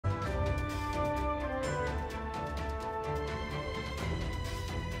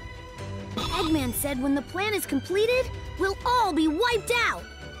Eggman said when the plan is completed, we'll all be wiped out.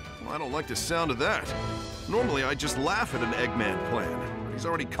 Well, I don't like the sound of that. Normally, I just laugh at an Eggman plan. He's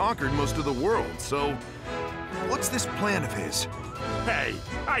already conquered most of the world, so... What's this plan of his? Hey,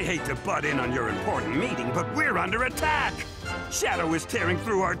 I hate to butt in on your important meeting, but we're under attack! Shadow is tearing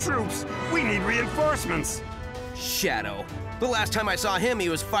through our troops. We need reinforcements. Shadow. The last time I saw him, he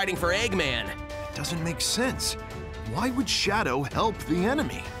was fighting for Eggman. It doesn't make sense. Why would Shadow help the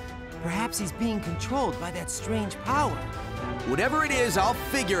enemy? Perhaps he's being controlled by that strange power. Whatever it is, I'll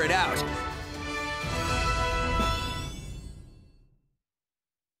figure it out.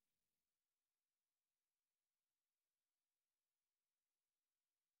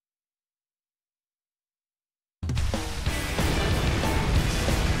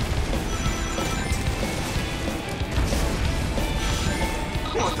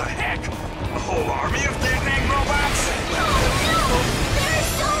 What the heck? A whole army of dead-nang robots? There's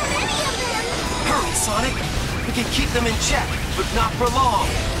so many of them! Hurry, Sonic! We can keep them in check, but not for long.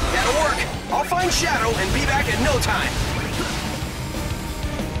 That'll work. I'll find Shadow and be back in no time.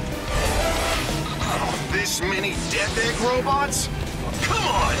 Oh, this many death-egg robots? Come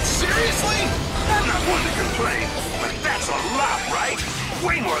on, seriously? I'm not one to complain, but that's a lot, right?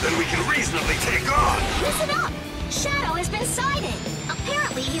 Way more than we can reasonably take on. Listen up! Shadow has been sighted.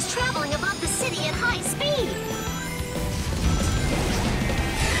 Apparently, he's traveling above the city at high speed.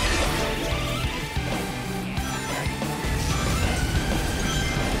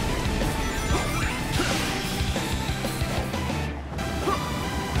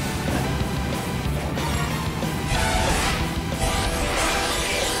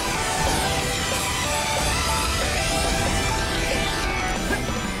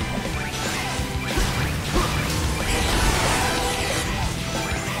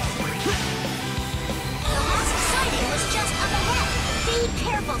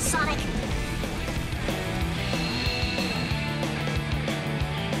 Sonic!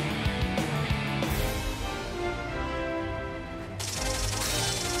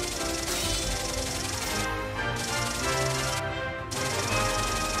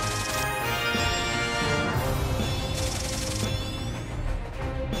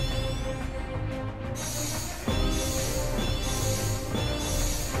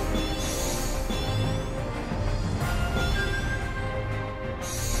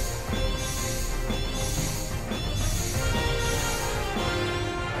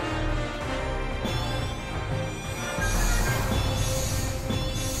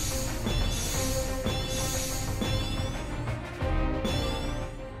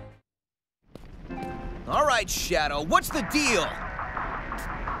 All right, Shadow, what's the deal?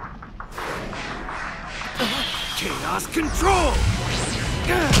 Chaos control!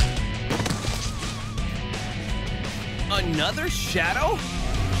 Another Shadow?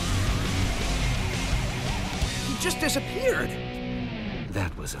 He just disappeared.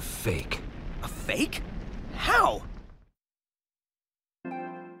 That was a fake. A fake? How?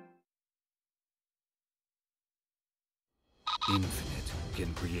 Infinite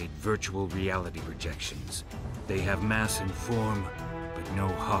can create virtual reality projections. They have mass and form, but no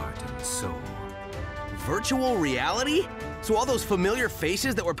heart and soul. Virtual reality? So all those familiar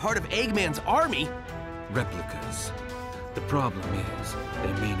faces that were part of Eggman's army? Replicas. The problem is,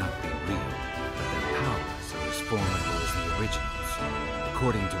 they may not be real, but their powers are as formidable as the originals.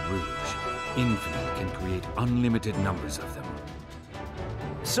 According to Rouge, Infinite can create unlimited numbers of them.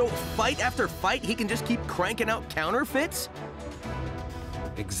 So fight after fight, he can just keep cranking out counterfeits?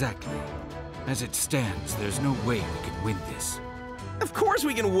 Exactly. As it stands, there's no way we can win this. Of course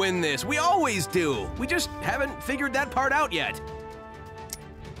we can win this. We always do. We just haven't figured that part out yet.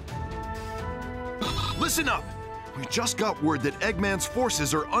 Listen up! We just got word that Eggman's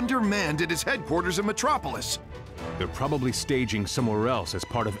forces are undermanned at his headquarters in Metropolis. They're probably staging somewhere else as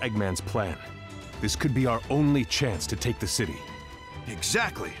part of Eggman's plan. This could be our only chance to take the city.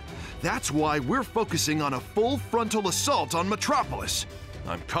 Exactly. That's why we're focusing on a full frontal assault on Metropolis.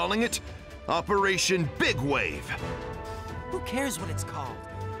 I'm calling it Operation Big Wave. Who cares what it's called?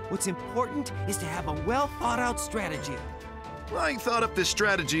 What's important is to have a well-thought-out strategy. I thought up this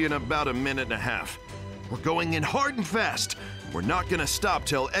strategy in about a minute and a half. We're going in hard and fast. We're not gonna stop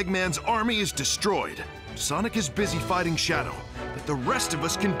till Eggman's army is destroyed. Sonic is busy fighting Shadow, but the rest of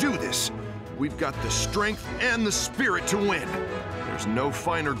us can do this. We've got the strength and the spirit to win. There's no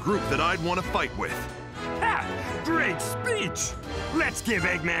finer group that I'd want to fight with. Ha! Great speech! Let's give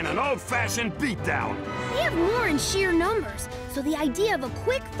Eggman an old-fashioned beatdown. We have more in sheer numbers, so the idea of a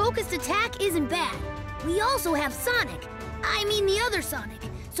quick, focused attack isn't bad. We also have Sonic. I mean the other Sonic,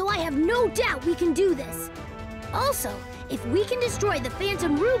 so I have no doubt we can do this. Also, If we can destroy the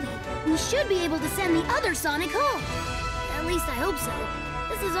Phantom Ruby, we should be able to send the other Sonic home. At least I hope so.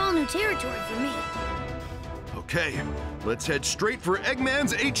 This is all new territory for me. Okay, let's head straight for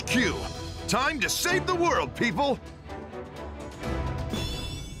Eggman's HQ. Time to save the world, people!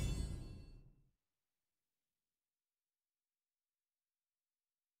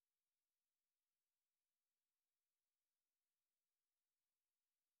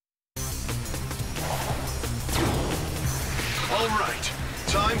 All right,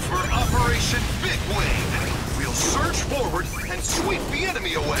 time for Operation Big Wave. We'll surge forward and sweep the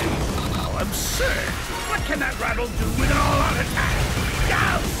enemy away. How absurd! What can that rattle do with an all-out attack?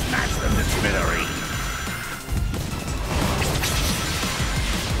 I'll smash them to smithereens!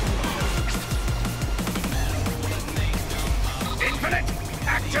 Infinite,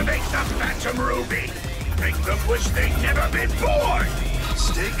 activate the Phantom Ruby! Make them wish they'd never been born!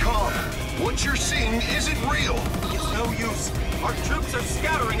 Stay calm. What you're seeing isn't real. It's no use. Our troops are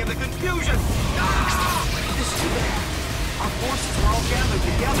scattering in the confusion. Ah! This is bad. Our forces were all gathered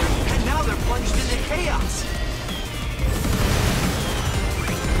together, and now they're plunged into chaos.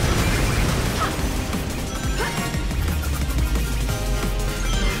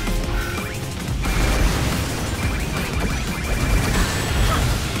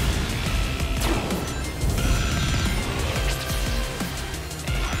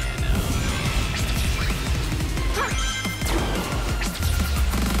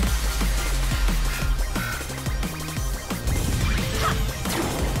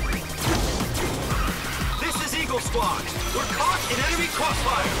 Squad, we're caught in enemy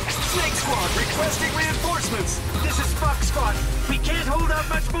crossfire. Snake Squad requesting reinforcements. This is Fox Squad. We can't hold out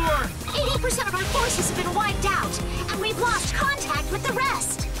much more. 80% of our forces have been wiped out, and we've lost contact with the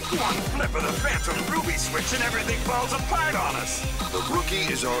rest. One flip of the Phantom Ruby switch and everything falls apart on us. The rookie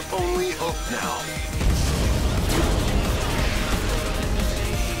is our only hope now.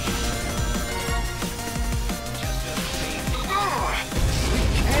 We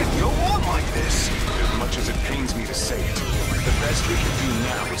can't go on like this. As much as it pains me to say it, the best we can do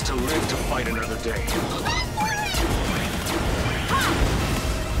now is to live to fight another day.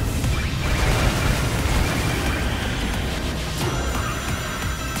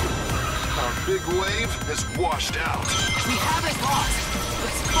 Our big wave has washed out. We haven't lost.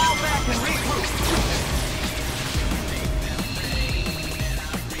 Let's fall back and regroup.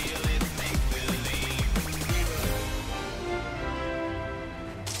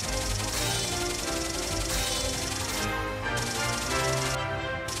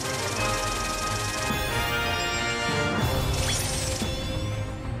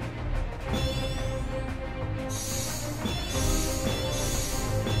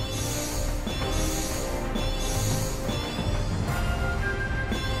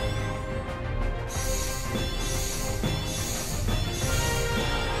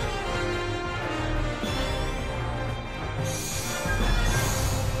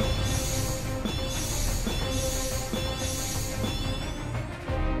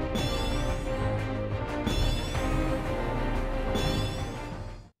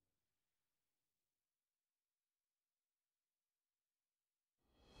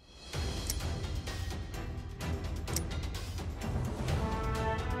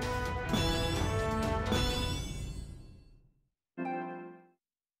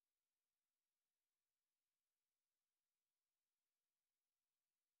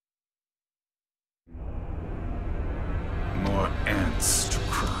 More ants to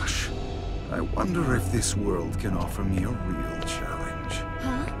crush. I wonder if this world can offer me a real challenge.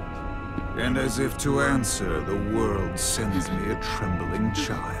 Huh? And as if to answer, the world sends me a trembling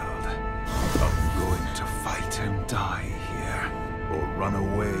child. I'm going to fight and die here, or run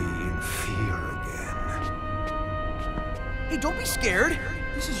away in fear again. Hey, don't be scared.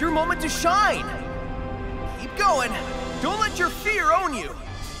 This is your moment to shine. Keep going. Don't let your fear own you.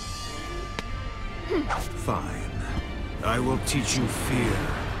 Fine. I will teach you fear,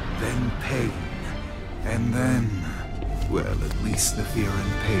 then pain, and then, well, at least the fear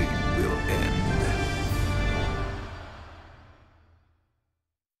and pain will end.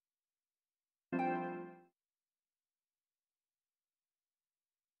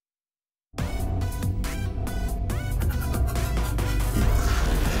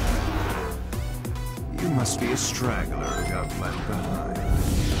 You must be a straggler who got left behind.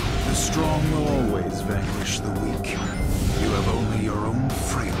 The strong will always vanquish the weak. You have only your own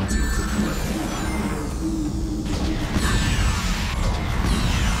frailty to blame.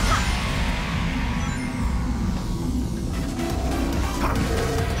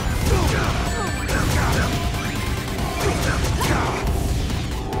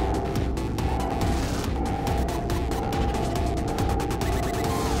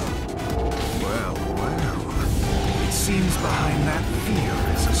 behind that fear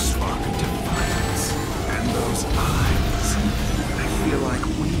is a spark of defiance. And those eyes, I feel like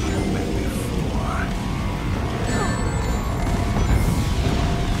we have met before.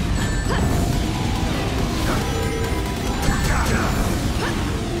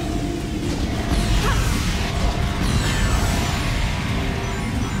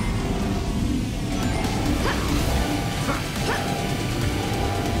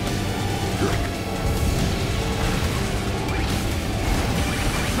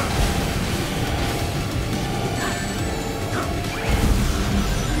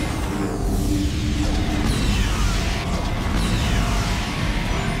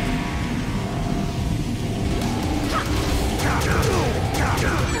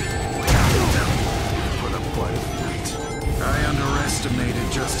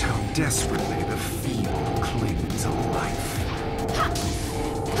 Just how desperately the field cling to life.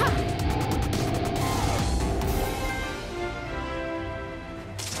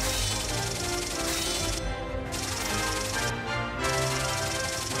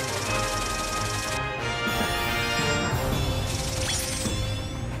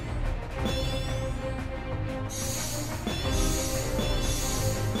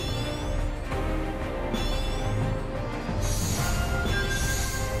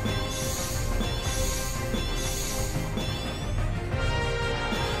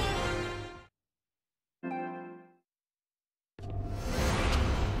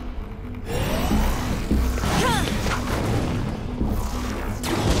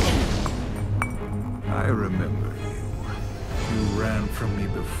 I remember you. You ran from me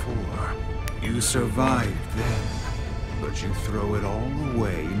before. You survived then, but you throw it all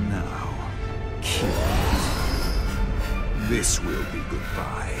away now. Killed. This will be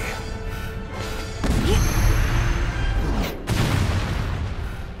goodbye.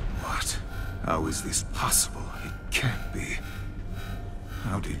 What? How is this possible? It can't be.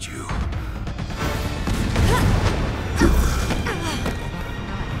 How did you...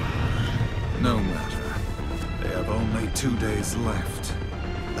 No matter. They have only 2 days left.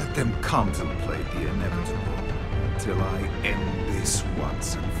 Let them contemplate the inevitable, till I end this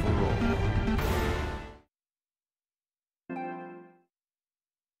once and for all.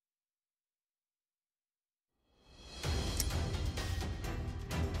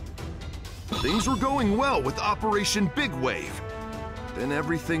 Things were going well with Operation Big Wave. Then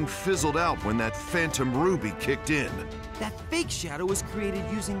everything fizzled out when that Phantom Ruby kicked in. That fake shadow was created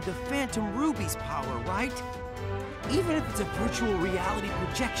using the Phantom Ruby's power, right? Even if it's a virtual reality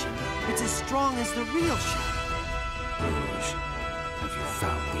projection, it's as strong as the real shadow. Rouge, have you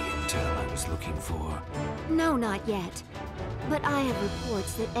found the intel I was looking for? No, not yet. But I have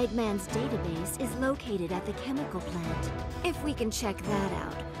reports that Eggman's database is located at the chemical plant. If we can check that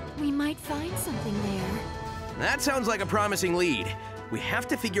out, we might find something there. That sounds like a promising lead. We have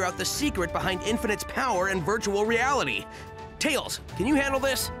to figure out the secret behind Infinite's power and virtual reality. Tails, can you handle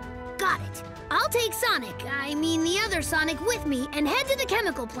this? Got it. I'll take Sonic, I mean the other Sonic, with me and head to the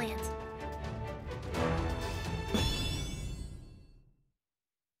chemical plant.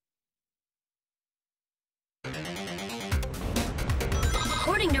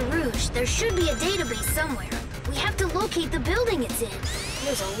 According to Rouge, there should be a database somewhere. We have to locate the building it's in.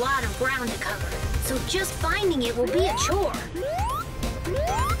 There's a lot of ground to cover, so just finding it will be a chore.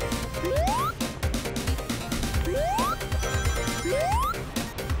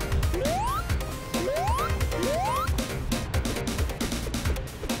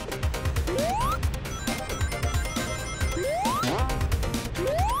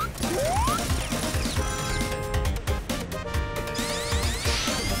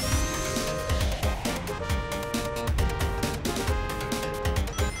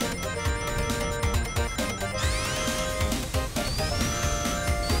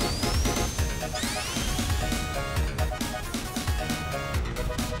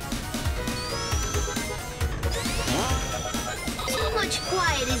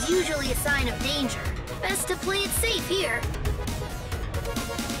 Quiet is usually a sign of danger. Best to play it safe here.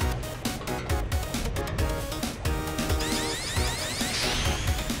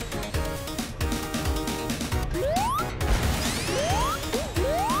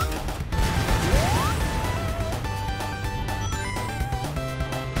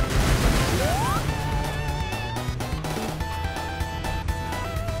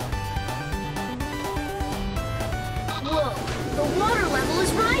 The water level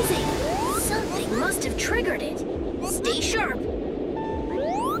is rising! Something must have triggered it. Stay sharp.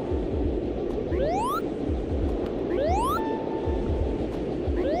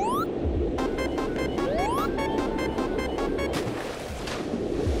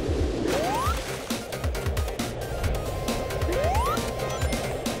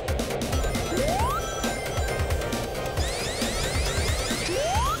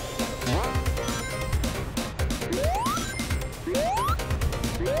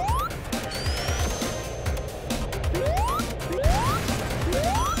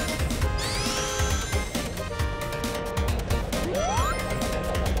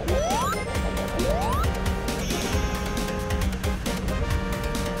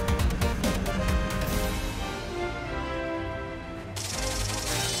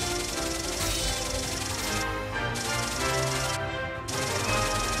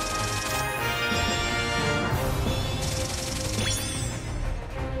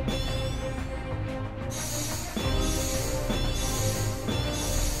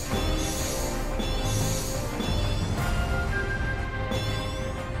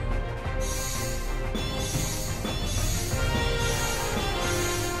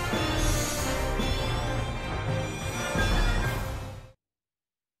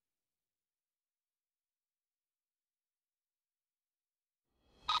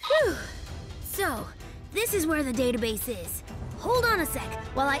 Whew! So, this is where the database is. Hold on a sec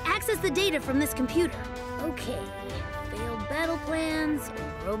while I access the data from this computer. Okay, failed battle plans,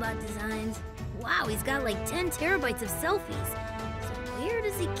 robot designs. Wow, he's got like 10 terabytes of selfies. So where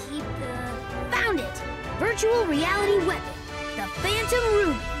does he keep the... Found it! Virtual reality weapon, the Phantom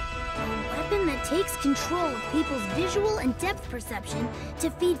Ruby. A weapon that takes control of people's visual and depth perception to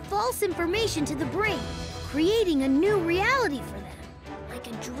feed false information to the brain, creating a new reality for them. Like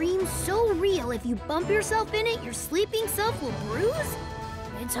a dream so real if you bump yourself in it, your sleeping self will bruise?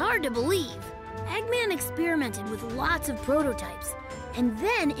 It's hard to believe. Eggman experimented with lots of prototypes, and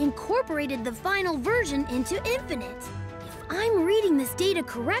then incorporated the final version into Infinite. If I'm reading this data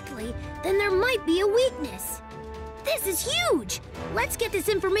correctly, then there might be a weakness. This is huge! Let's get this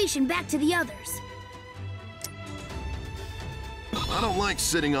information back to the others. I don't like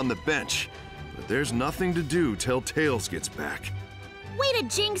sitting on the bench, but there's nothing to do till Tails gets back. Way to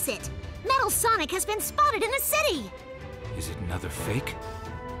jinx it! Metal Sonic has been spotted in the city! Is it another fake?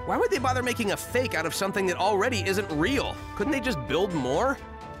 Why would they bother making a fake out of something that already isn't real? Couldn't they just build more?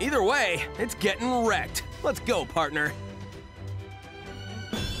 Either way, it's getting wrecked. Let's go, partner.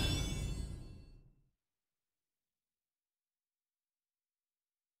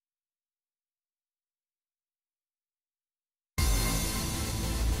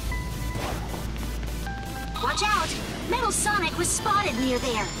 Watch out! Metal Sonic was spotted near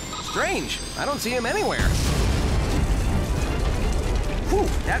there. Strange. I don't see him anywhere. Whew,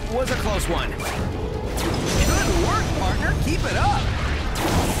 that was a close one. Good work, partner. Keep it up.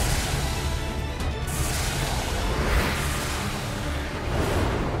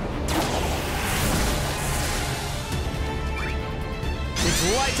 It's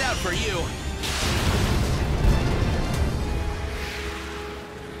lights out for you.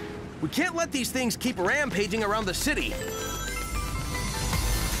 We can't let these things keep rampaging around the city.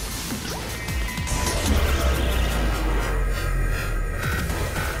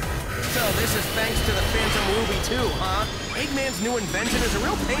 So this is thanks to the Phantom Ruby too, huh? Eggman's new invention is a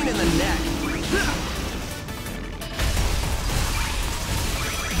real pain in the neck.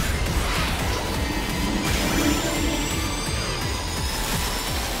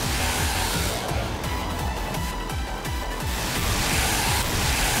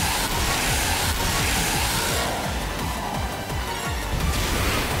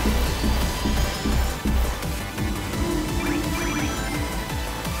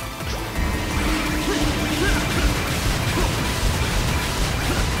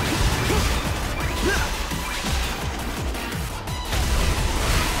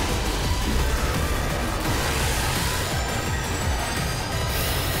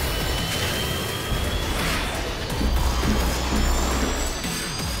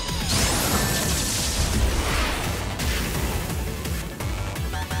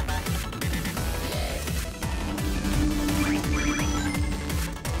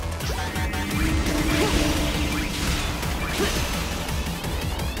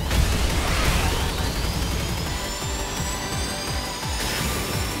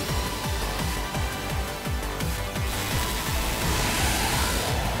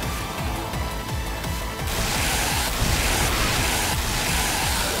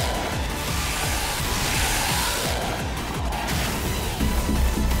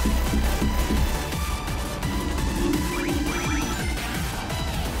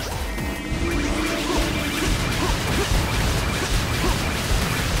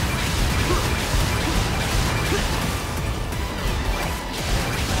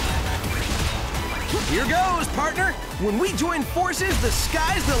 Here goes, partner! When we join forces, the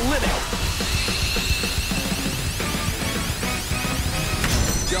sky's the limit!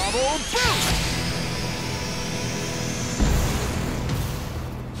 Double boost!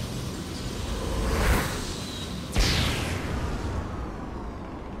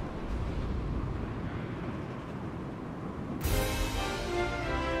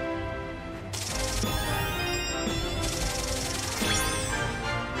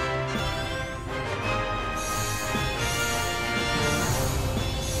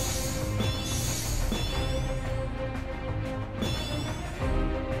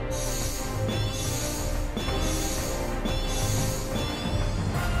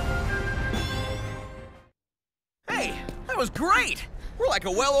 That was great! We're like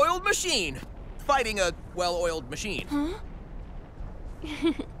a well-oiled machine. Fighting a well-oiled machine. Huh?